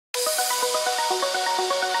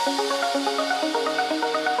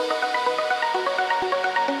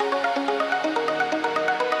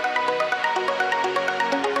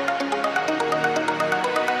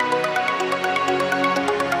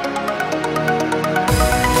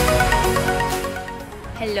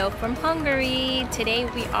Hello from Hungary. Today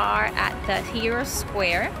we are at the Hero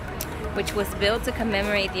Square, which was built to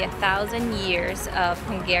commemorate the 1,000 years of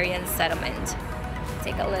Hungarian settlement.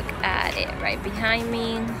 Take a look at it right behind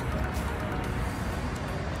me.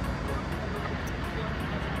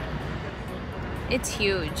 It's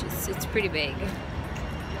huge, it's pretty big.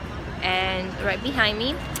 And right behind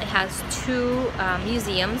me, it has two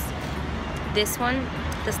museums. This one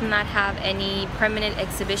does not have any permanent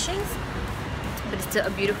exhibitions, but it's still a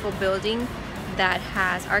beautiful building that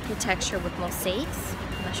has architecture with mosaics.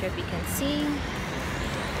 I'm not sure if you can see.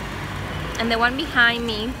 And the one behind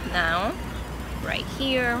me now, right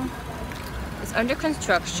here, is under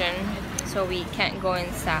construction, so we can't go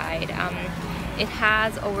inside. It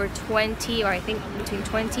has over 20, or I think between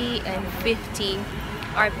 20 and 50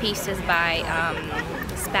 art pieces by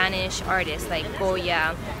Spanish artists like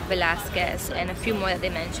Goya, Velázquez, and a few more that they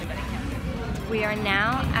mentioned. We are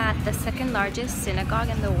now at the second largest synagogue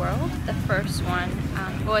in the world. The first one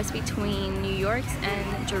was between New York's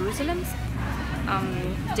and Jerusalem's.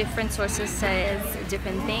 Different sources says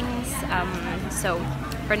different things. So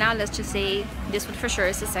for now, let's just say this one for sure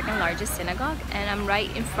is the second largest synagogue, and I'm right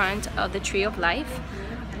in front of the Tree of Life,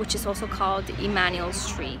 which is also called Emmanuel's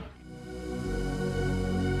Tree.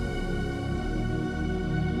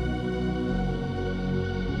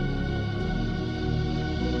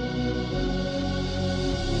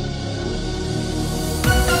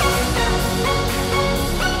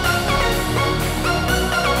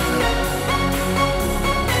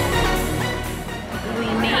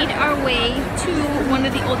 Way to one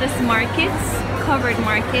of the oldest markets, covered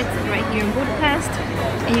markets right here in Budapest,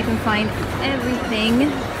 and you can find everything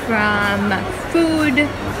from food,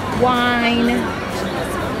 wine,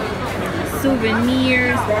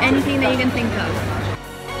 souvenirs, anything that you can think of.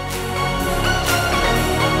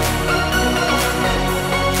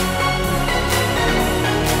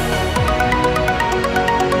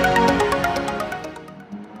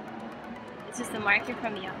 This is the market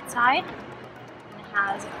from the outside.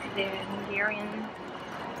 Has the Hungarian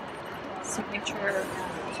signature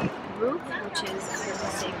roof, which is the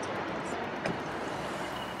mosaic.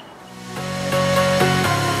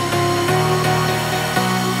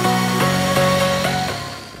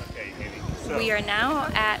 We are now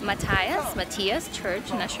at Matthias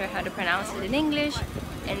Church. I'm not sure how to pronounce it in English,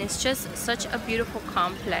 and it's just such a beautiful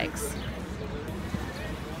complex.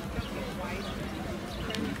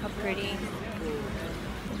 Look how pretty.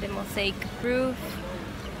 The mosaic roof.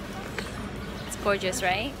 It's gorgeous,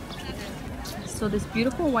 right? So this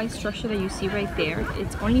beautiful white structure that you see right there,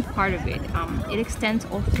 it's only part of it. It extends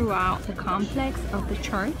all throughout the complex of the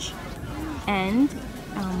church. And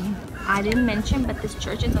I didn't mention, but this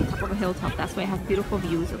church is on top of a hilltop. That's why it has beautiful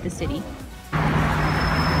views of the city.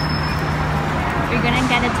 We're gonna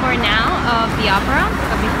get a tour now of the opera,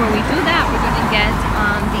 but before we do that, we're gonna get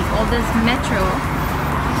on the oldest metro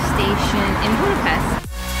station in Budapest.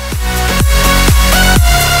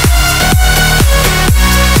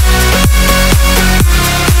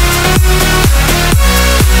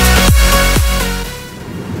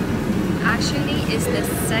 Is the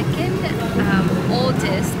second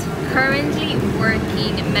oldest currently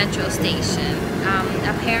working metro station.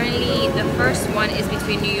 Apparently the first one is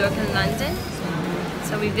between New York and London.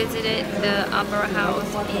 So we visited the Opera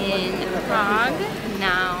House in Prague,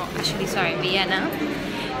 Vienna,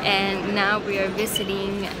 and now we are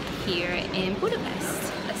visiting here in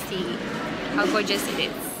Budapest. Let's see how gorgeous it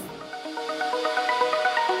is.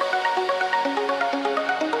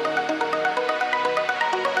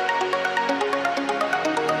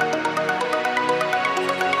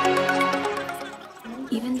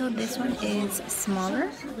 Even though this one is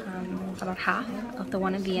smaller, about half of the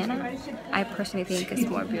one in Vienna, I personally think it's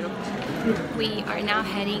more beautiful. We are now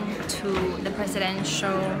heading to the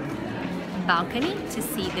presidential balcony to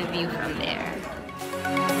see the view from there.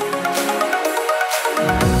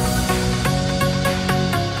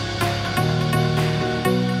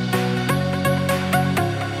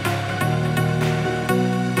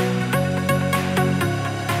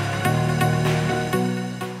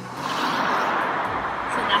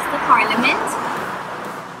 Parliament.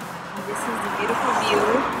 This is the beautiful view.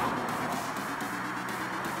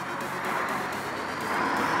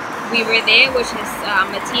 We were there, which is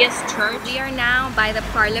Matthias Church. We are now by the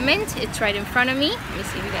Parliament. It's right in front of me. Let me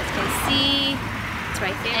see if you guys can see. It's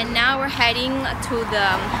right there. And now we're heading to the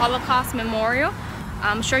Holocaust Memorial.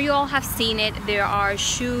 I'm sure you all have seen it. There are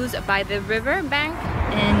shoes by the river bank,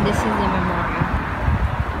 and this is the memorial.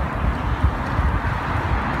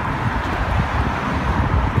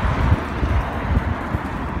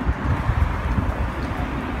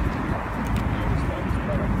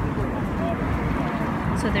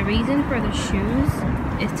 So the reason for the shoes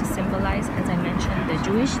is to symbolize, as I mentioned, the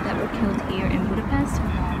Jewish that were killed here in Budapest.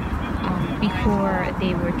 Before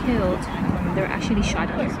they were killed, they were actually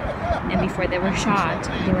shot here. And before they were shot,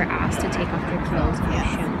 they were asked to take off their clothes and their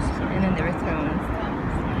shoes. And then they were thrown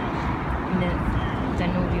in the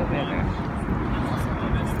Danube River.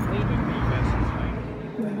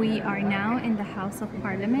 We are now in the House of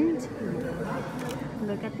Parliament.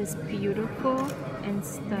 Look at this beautiful and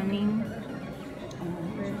stunning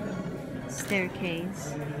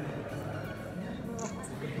staircase.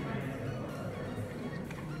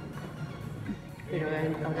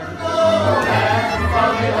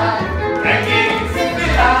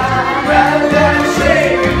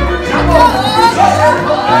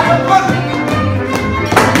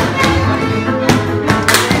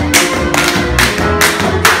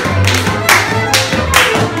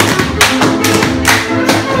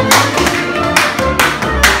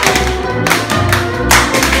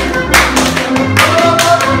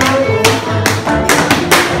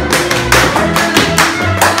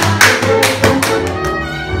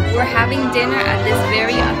 Dinner at this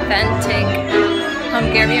very authentic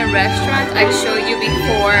Hungarian restaurant. I showed you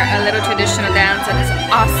before a little traditional dance and it's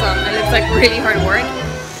awesome. It looks like really hard work.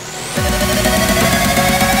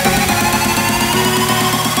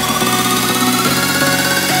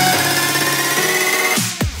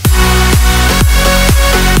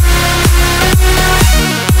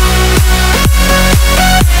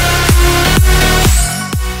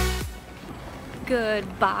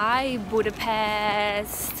 Goodbye,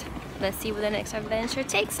 Budapest. Let's see where the next adventure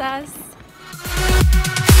takes us.